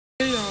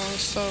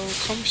So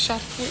come shop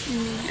with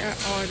me at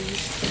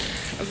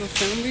Aldi's as a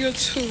family of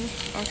two.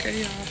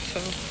 Okay, y'all. So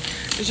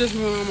it's just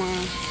me and my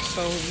mom.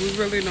 So we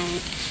really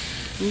don't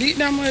need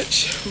that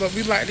much, but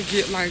we like to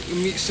get like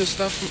meats and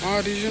stuff from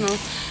Aldi's, you know.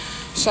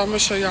 So I'm gonna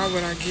show y'all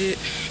what I get.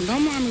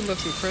 Don't mind me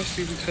looking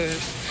crusty because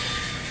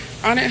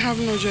I didn't have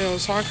no gel,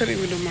 so I couldn't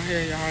even do my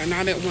hair, y'all. And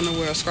I didn't want to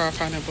wear a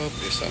scarf out and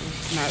bubbly, so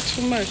not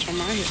too much on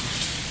my hair.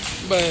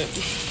 But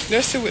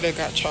let's see what they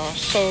got, y'all.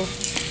 So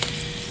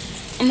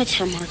I'm gonna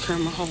turn my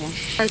camera, hold on. All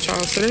right,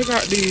 y'all, so they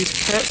got these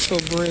pretzel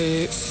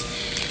breads.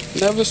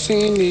 Never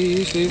seen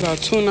these. These are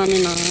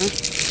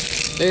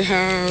 $2.99. They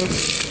have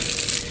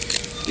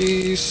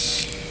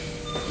these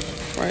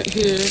right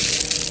here.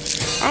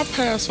 I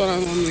passed what I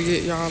normally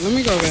get, y'all. Let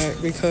me go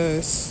back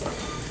because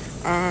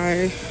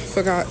I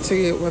forgot to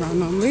get what I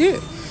normally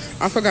get.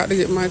 I forgot to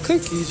get my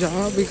cookies,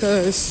 y'all,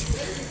 because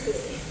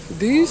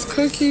these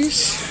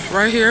cookies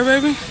right here,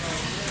 baby,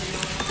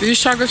 these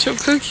chocolate chip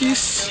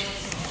cookies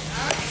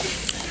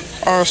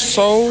are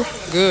so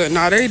good.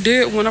 Now, they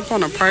did went up on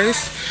the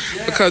price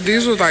because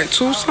these was like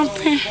 $2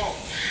 something,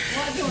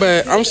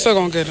 but I'm still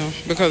gonna get them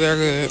because they're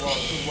good.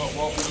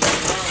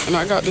 And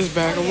I got this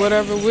bag or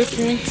whatever with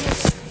me.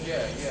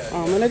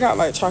 And they got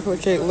like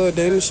chocolate cake, little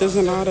danishes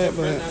and all that,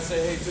 but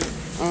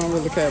I don't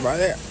really care about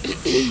that.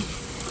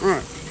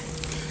 Alright.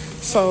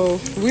 So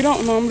we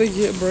don't normally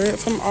get bread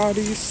from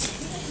Aldi's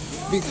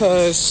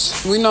because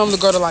we normally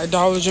go to like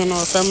Dollar General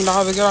or Family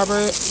Dollar to get our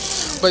bread.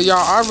 But y'all,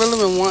 I really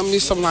been wanting me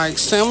some like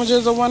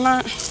sandwiches or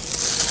whatnot.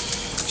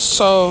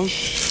 So,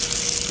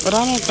 but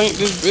I don't think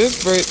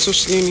this bread too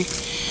skinny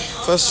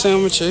for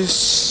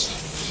sandwiches.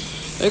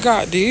 They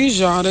got these,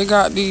 y'all. They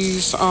got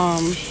these,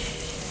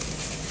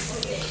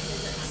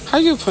 how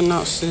you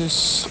pronounce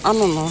this? I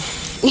don't know.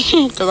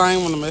 Because I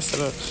ain't want to mess it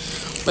up.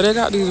 But they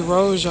got these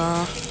rolls,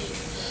 y'all.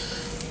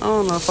 I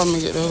don't know if I'm going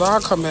to get those. I'll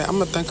come back. I'm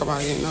going to think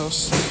about getting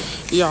those.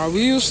 Y'all,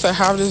 we used to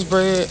have this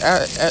bread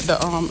at the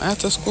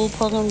after school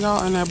program,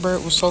 y'all. And that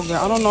bread was so good.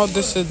 I don't know if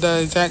this is the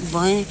exact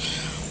brand.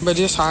 But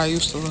this is how I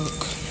used to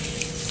look.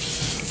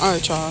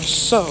 Alright, y'all.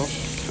 So,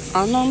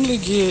 I normally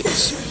get...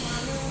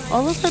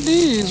 Oh, look at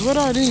these. What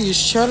are these?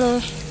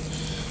 Cheddar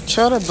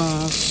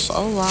buns.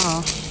 Oh,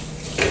 wow.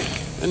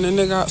 And then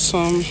they got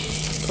some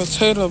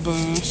potato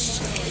buns.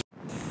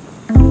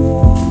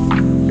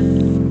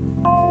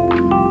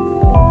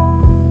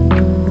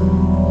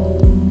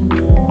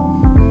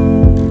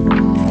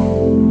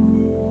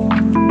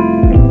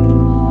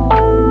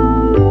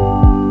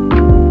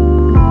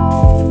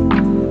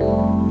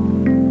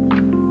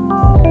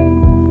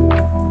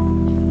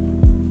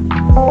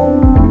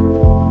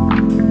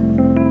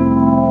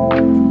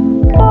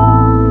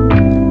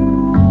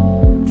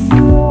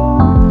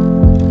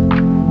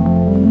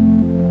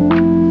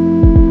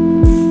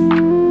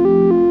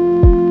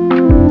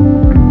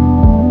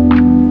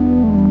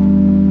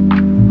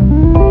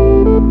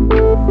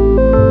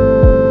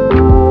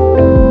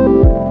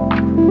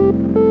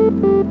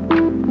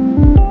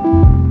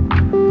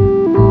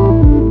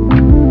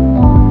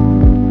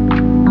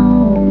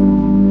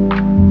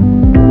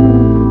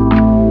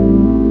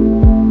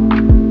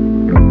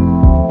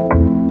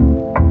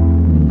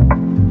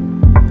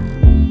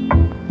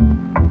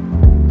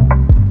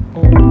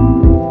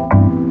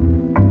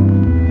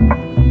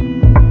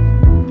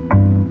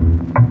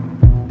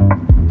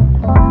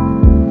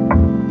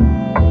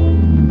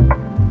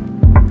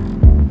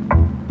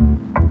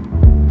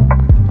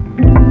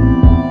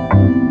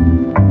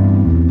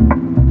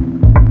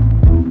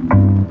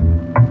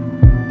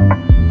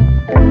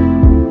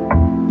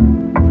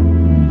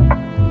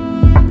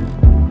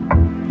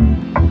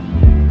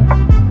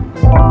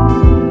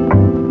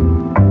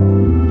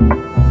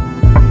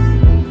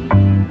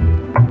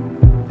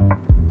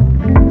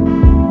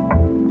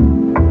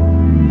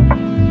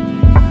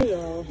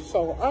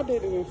 I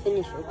didn't even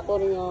finish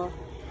recording, y'all,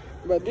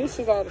 but this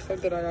is all the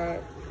stuff that I got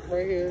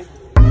right here.